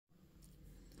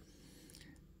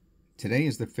Today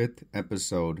is the 5th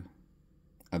episode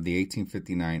of the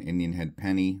 1859 Indian head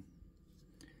penny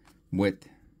with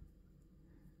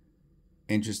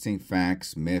interesting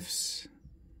facts, myths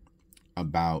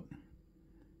about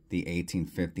the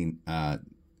 1850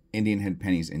 Indian head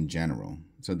pennies in general.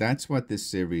 So that's what this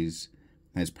series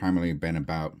has primarily been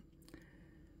about.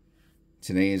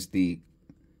 Today is the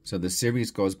series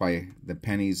goes by the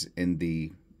pennies in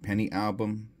the penny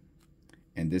album,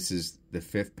 and this is the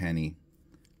 5th penny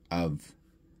of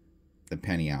the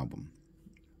penny album,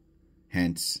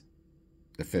 hence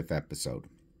the 5th episode.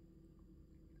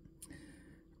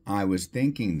 I was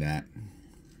thinking that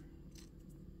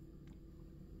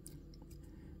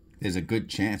there's a good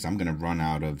chance I'm going to run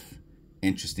out of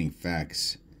interesting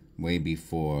facts way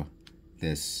before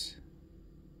this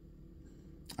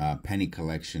penny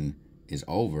collection is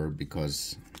over,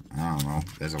 because I don't know,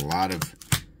 there's a lot of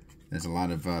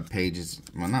pages.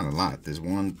 Well, not a lot. There's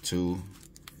 1, 2,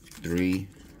 3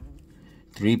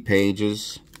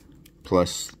 pages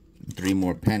plus 3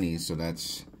 more pennies, so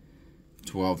that's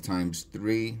 12 times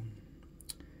 3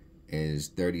 is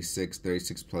 36.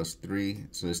 36 plus 3,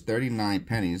 so there's 39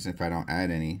 pennies if I don't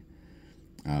add any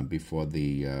before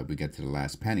we get to the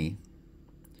last penny.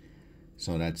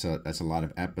 So that's a lot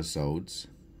of episodes,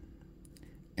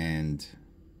 and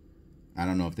I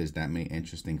don't know if there's that many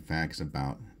interesting facts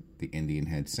about the Indian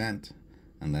head cent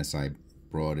unless I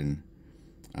broaden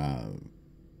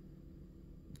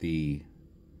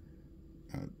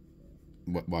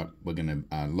what we're gonna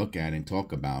look at and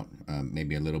talk about,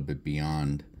 maybe a little bit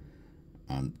beyond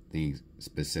the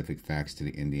specific facts to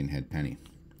the Indian head penny.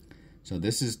 So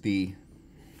this is the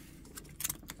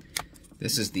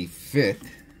 5th,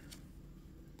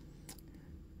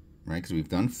 right? Because we've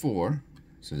done 4,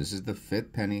 so this is the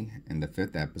 5th penny in the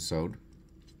 5th episode,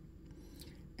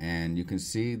 and you can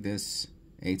see this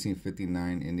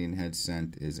 1859 Indian head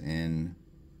cent is in,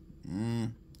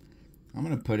 I'm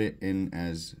going to put it in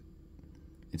as,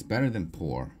 it's better than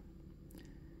poor.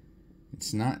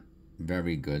 It's not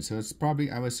very good, so it's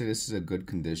probably, I would say this is a good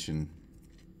condition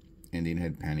Indian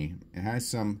head penny. It has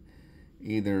some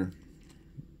either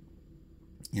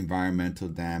environmental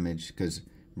damage, because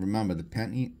remember, the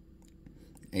penny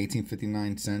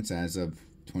 1859 cents as of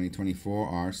 2024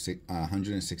 are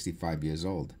 165 years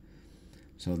old.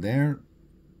 So they're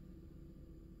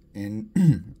in,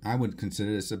 I would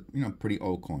consider this pretty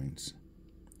old coins,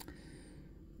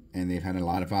 and they've had a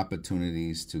lot of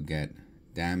opportunities to get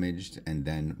damaged and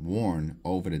then worn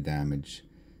over the damage.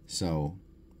 So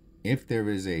if there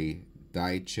is a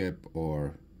die chip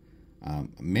or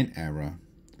mint error,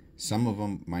 some of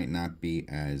them might not be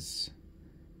as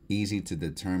easy to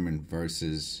determine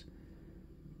versus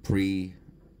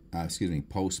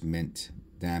post mint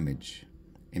damage,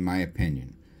 in my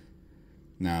opinion.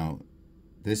 Now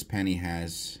this penny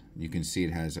has, you can see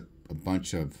it has a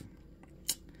bunch of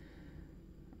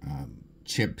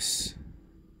chips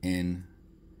in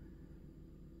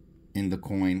the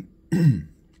coin.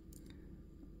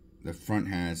 The front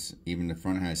has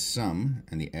some,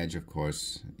 and the edge, of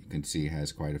course, you can see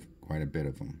has quite a bit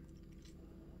of them.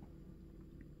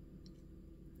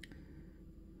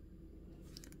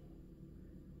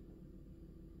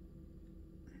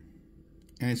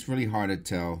 And it's really hard to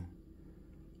tell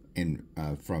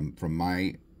from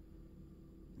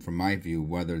my view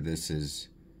whether this is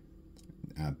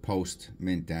post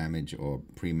mint damage or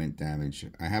pre mint damage.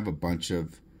 I have a bunch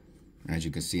of, as you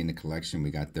can see in the collection,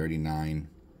 we got 39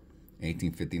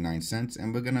 1859 cents,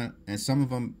 and some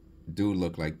of them do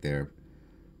look like they're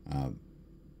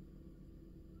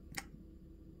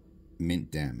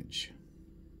mint damage,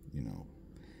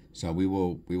 so we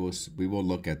will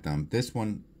look at them. This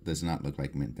one does not look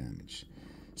like mint damage.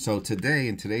 So today,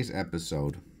 in today's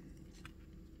episode,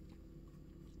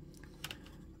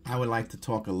 I would like to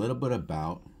talk a little bit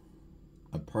about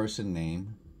a person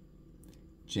named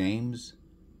James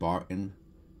Barton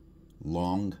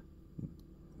Longacre.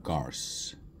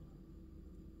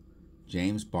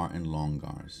 James Barton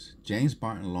Longacre. James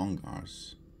Barton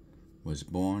Longacre was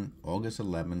born August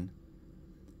 11,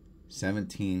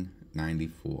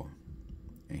 1794,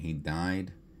 and he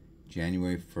died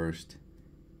January 1st,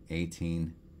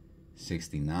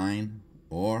 1869,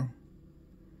 or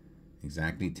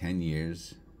exactly 10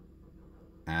 years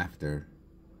after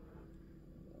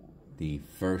the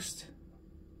first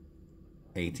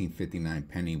 1859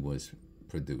 penny was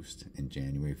produced in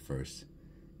January 1st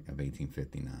of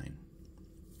 1859.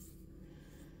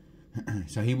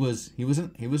 So he was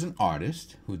an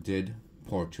artist who did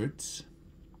portraits,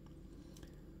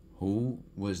 who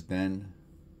was then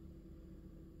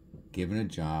given a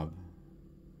job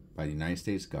by the United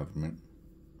States government,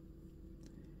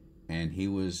 and he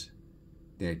was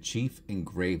their chief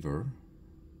engraver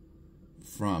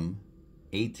from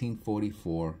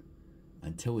 1844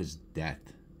 until his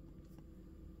death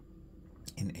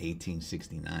in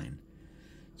 1869.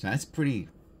 So that's pretty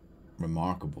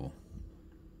remarkable.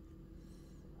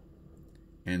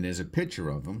 And there's a picture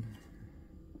of him.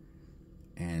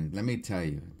 And let me tell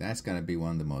you, that's going to be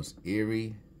one of the most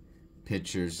eerie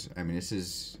pictures. I mean,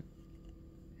 it's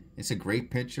a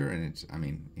great picture, and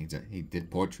he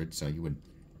did portraits, so you would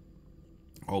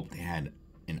hope they had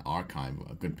an archive,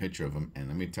 a good picture of him. And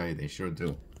let me tell you, they sure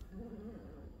do.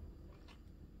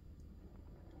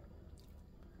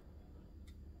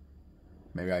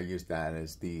 Maybe I use that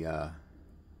as the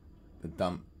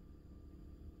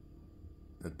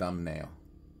thumbnail.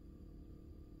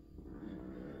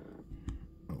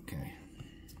 Okay.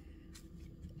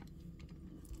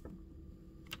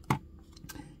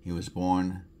 He was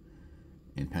born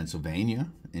in Pennsylvania,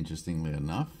 interestingly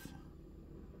enough,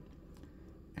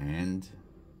 and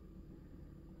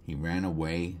he ran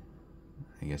away.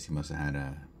 I guess he must have had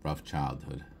a rough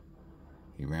childhood.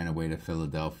 He ran away to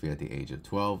Philadelphia at the age of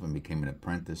 12 and became an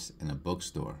apprentice in a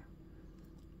bookstore.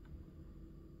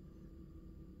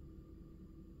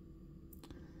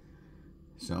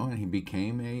 So, and he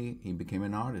became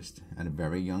an artist at a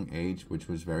very young age, which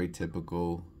was very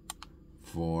typical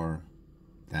for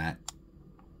that.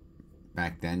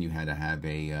 Back then, you had to have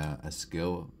a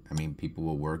skill. I mean, people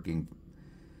were working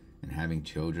and having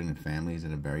children and families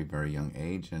at a very, very young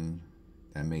age, and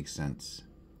that makes sense.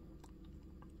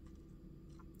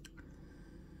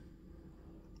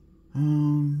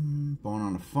 Born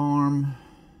on a farm,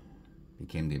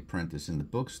 became the apprentice in the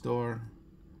bookstore.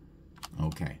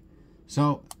 Okay,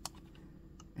 so,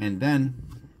 and then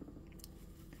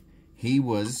he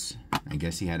was, I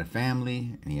guess he had a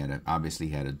family, and he obviously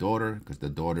had a daughter, because the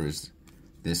daughter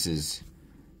this is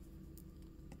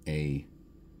a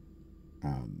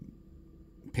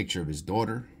picture of his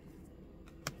daughter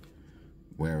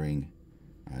wearing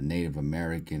a Native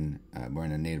American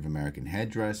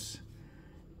headdress.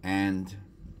 And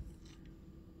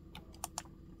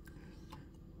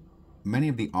many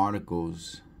of the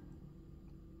articles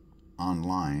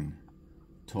online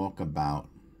talk about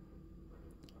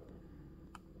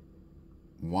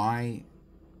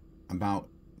about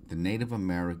the Native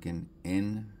American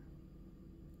in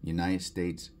United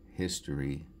States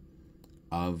history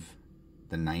of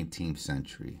the 19th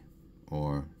century,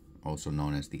 or also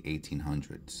known as the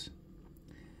 1800s.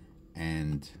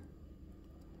 And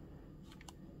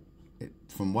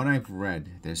from what I've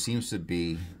read, there seems to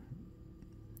be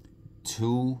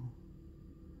two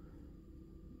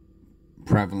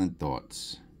prevalent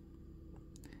thoughts.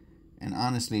 And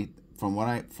honestly, from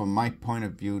my point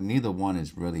of view, neither one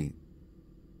is really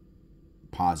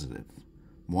positive.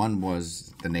 One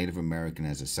was the Native American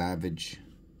as a savage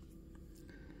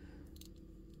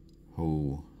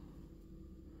who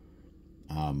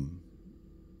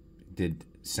did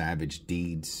savage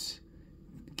deeds,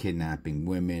 kidnapping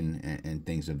women and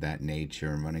things of that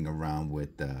nature, and running around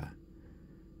with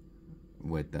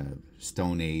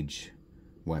Stone Age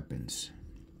weapons.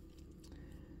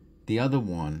 The other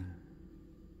one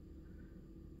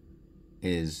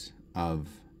is of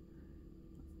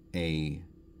a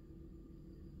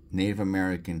Native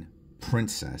American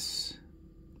princess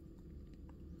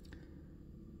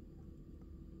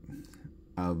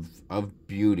of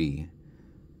beauty,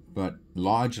 but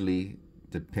largely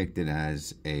depicted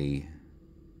as a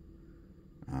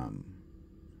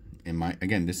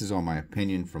again, this is all my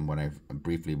opinion from what I've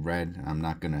briefly read. I'm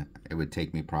not gonna, it would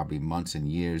take me probably months and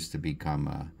years to become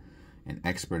an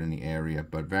expert in the area,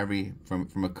 but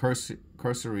from a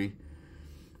cursory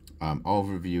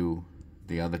overview,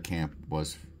 the other camp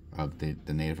was of the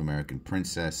Native American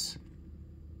princess,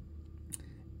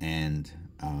 and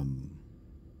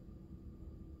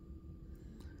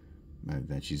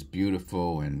that she's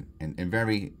beautiful and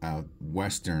very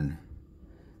Western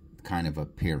kind of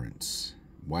appearance.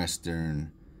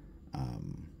 Western,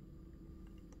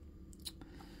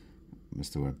 what's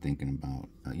the word I'm thinking about?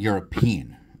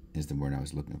 European is the word I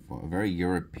was looking for. A very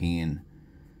European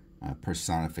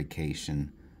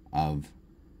personification of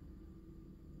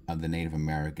the Native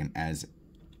American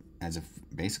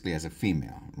basically as a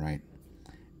female, right?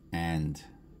 And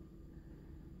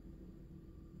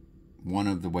one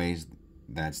of the ways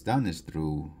that's done is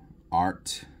through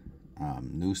art,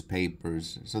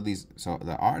 newspapers. So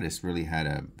the artists really had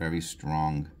a very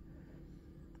strong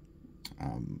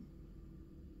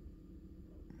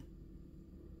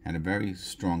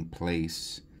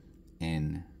place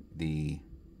in the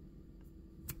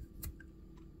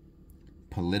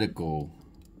political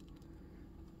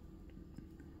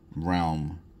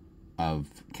realm of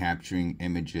capturing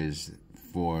images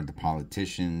for the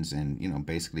politicians, and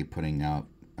basically putting out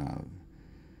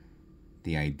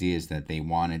the ideas that they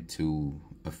wanted to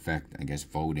affect, I guess,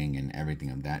 voting and everything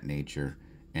of that nature.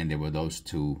 And there were those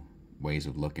two ways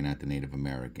of looking at the Native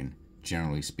American,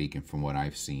 generally speaking, from what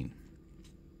I've seen,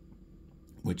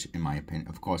 which, in my opinion,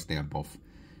 of course, they are both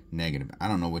negative. I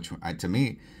don't know which one. To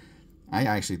me, I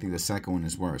actually think the second one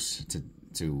is worse.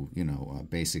 To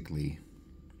basically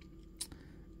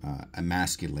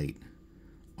emasculate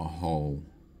a whole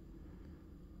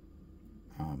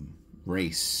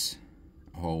race,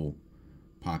 a whole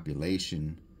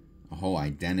population, a whole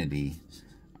identity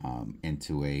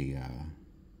into a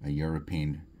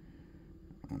European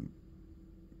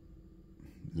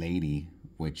lady,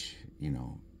 which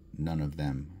none of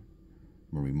them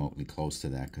were remotely close to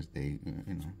that, because they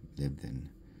lived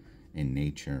in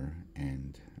nature,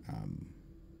 and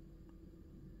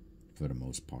for the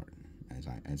most part,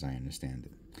 as I understand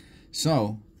it.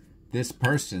 So this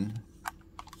person,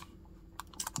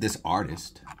 this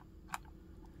artist,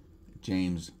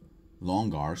 James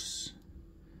Longacre,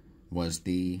 was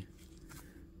the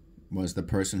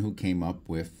person who came up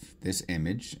with this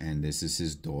image, and this is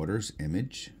his daughter's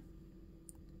image.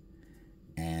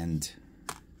 And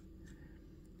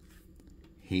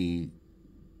he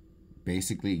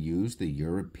basically used the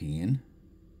European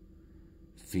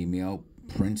female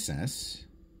princess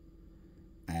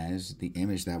as the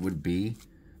image that would be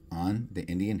on the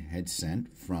Indian head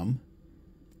cent from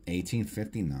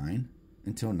 1859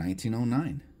 until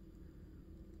 1909.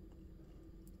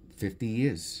 50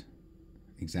 years.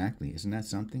 Exactly. Isn't that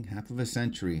something? Half of a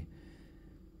century.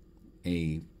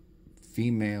 A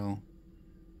female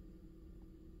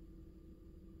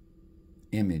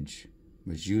image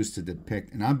was used to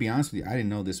depict, and I'll be honest with you, I didn't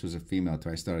know this was a female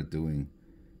until I started doing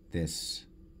this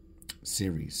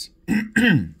series.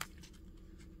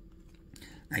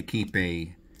 I keep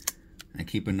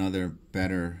another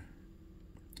better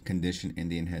condition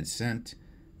Indian head cent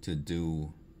to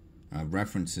do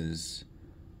references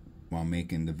while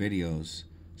making the videos,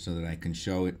 so that I can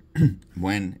show it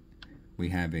when we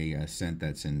have a cent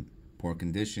that's in poor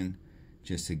condition,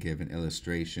 just to give an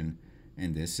illustration.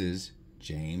 And this is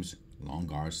James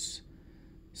Longacre's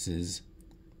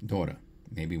daughter.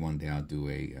 Maybe one day I'll do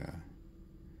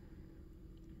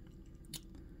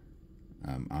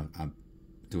I'll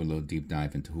do a little deep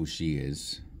dive into who she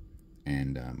is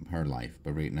and her life.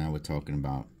 But right now we're talking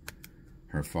about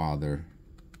her father,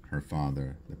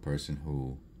 the person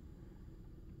who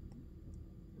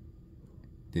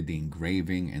did the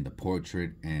engraving and the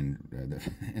portrait, and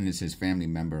and is his family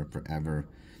member forever.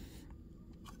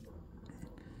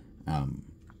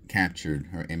 Captured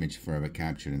her image, forever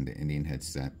captured in the Indian head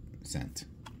cent.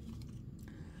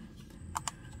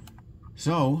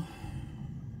 So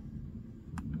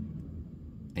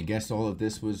I guess all of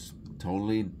this was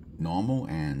totally normal,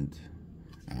 and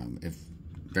if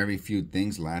very few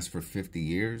things last for 50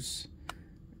 years,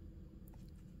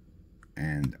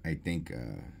 and I think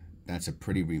that's a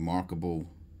pretty remarkable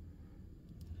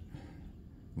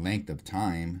length of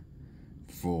time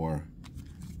for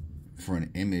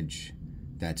an image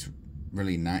that's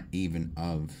really not even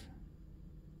of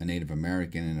a Native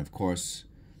American. And of course,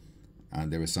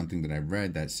 there was something that I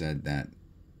read that said that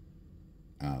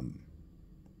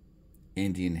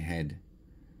Indian head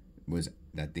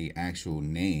that the actual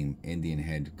name Indian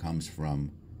head comes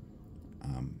from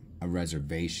a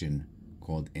reservation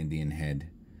called Indian Head.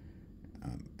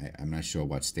 I'm not sure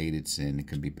what state it's in.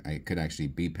 It could actually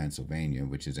be Pennsylvania,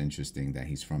 which is interesting that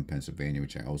he's from Pennsylvania,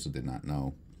 which I also did not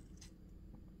know.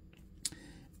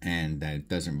 And that it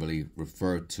doesn't really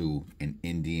refer to an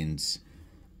Indian's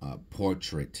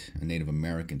portrait, a Native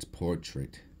American's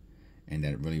portrait, and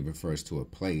that it really refers to a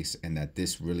place, and that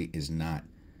this really is not,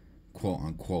 quote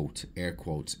unquote, air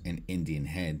quotes, an Indian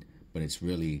head, but it's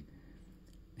really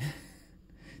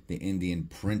the Indian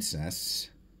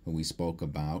princess who we spoke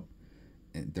about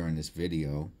during this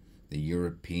video, the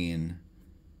European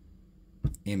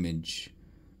image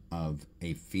of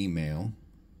a female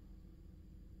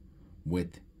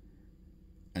with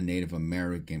a Native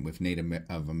American, with Native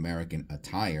American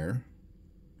attire.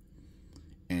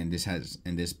 And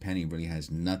this penny really has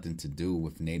nothing to do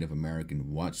with Native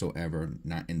American whatsoever,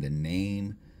 not in the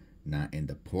name, not in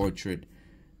the portrait,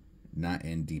 not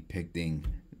in depicting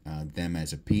them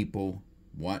as a people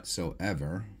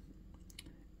whatsoever.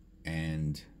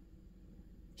 And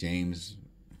James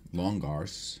Longacre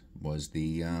was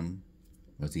the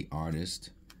artist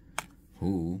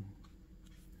who,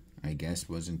 I guess,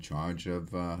 was in charge of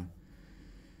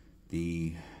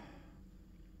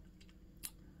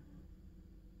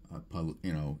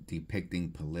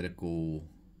depicting political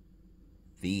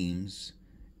themes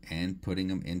and putting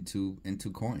them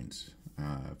into coins.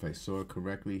 If I saw it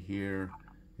correctly here,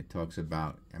 it talks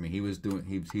about, I mean,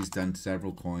 he's done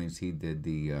several coins. He did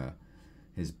the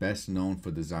his best known for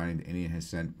designing the Indian head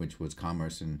cent, which was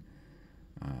commerce and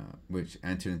which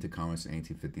entered into commerce in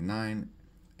 1859,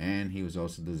 and he was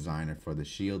also the designer for the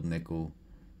shield nickel,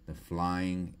 the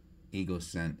flying eagle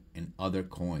cent, and other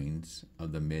coins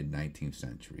of the mid 19th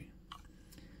century.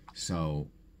 So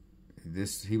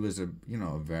he was a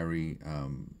very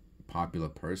popular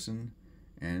person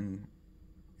and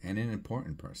an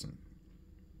important person.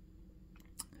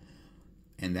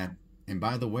 And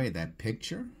by the way, that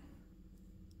picture,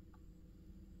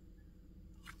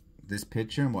 this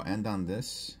picture, and we'll end on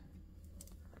this.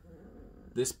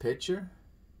 This picture,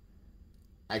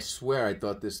 I swear I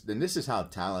thought this, and this is how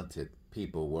talented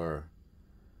people were.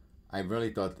 I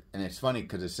really thought, and it's funny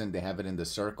because they have it in the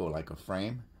circle like a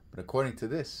frame, but according to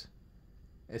this,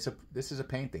 this is a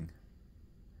painting,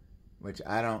 which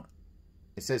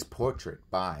it says portrait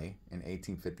by in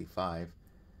 1855,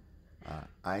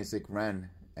 Isaac Wren,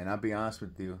 and I'll be honest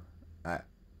with you,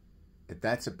 if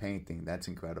that's a painting, that's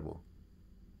incredible.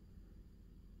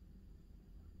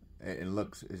 It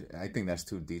looks, I think that's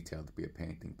too detailed to be a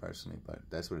painting personally, but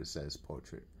that's what it says,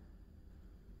 portrait.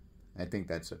 I think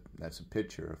that's a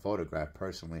picture, a photograph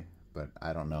personally, but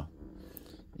I don't know.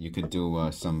 You could do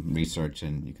some research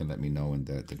and you can let me know in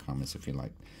the comments if you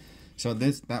like. So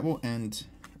that will end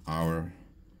our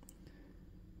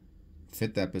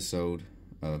 5th episode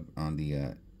on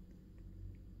the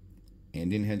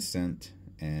Indian head cent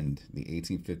and the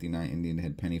 1859 Indian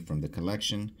head penny from the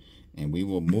collection, and we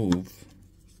will move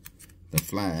the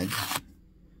flag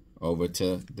over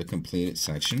to the completed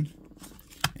section,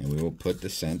 and we will put the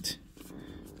cent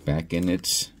back in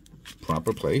its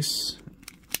proper place.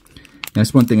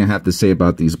 That's one thing I have to say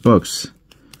about these books.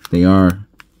 They are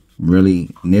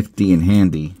really nifty and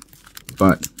handy,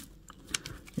 but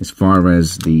as far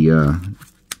as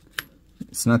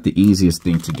it's not the easiest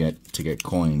thing to get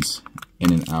coins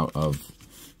in and out of,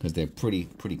 because they're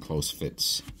pretty close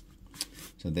fits.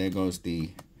 So there goes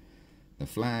the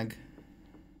flag,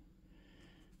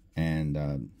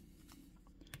 and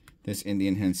this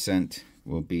Indian head cent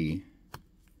will be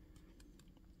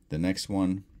the next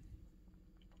one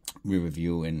we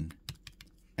review in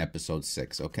episode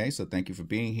 6. Okay, so thank you for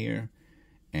being here,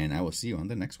 and I will see you on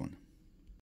the next one.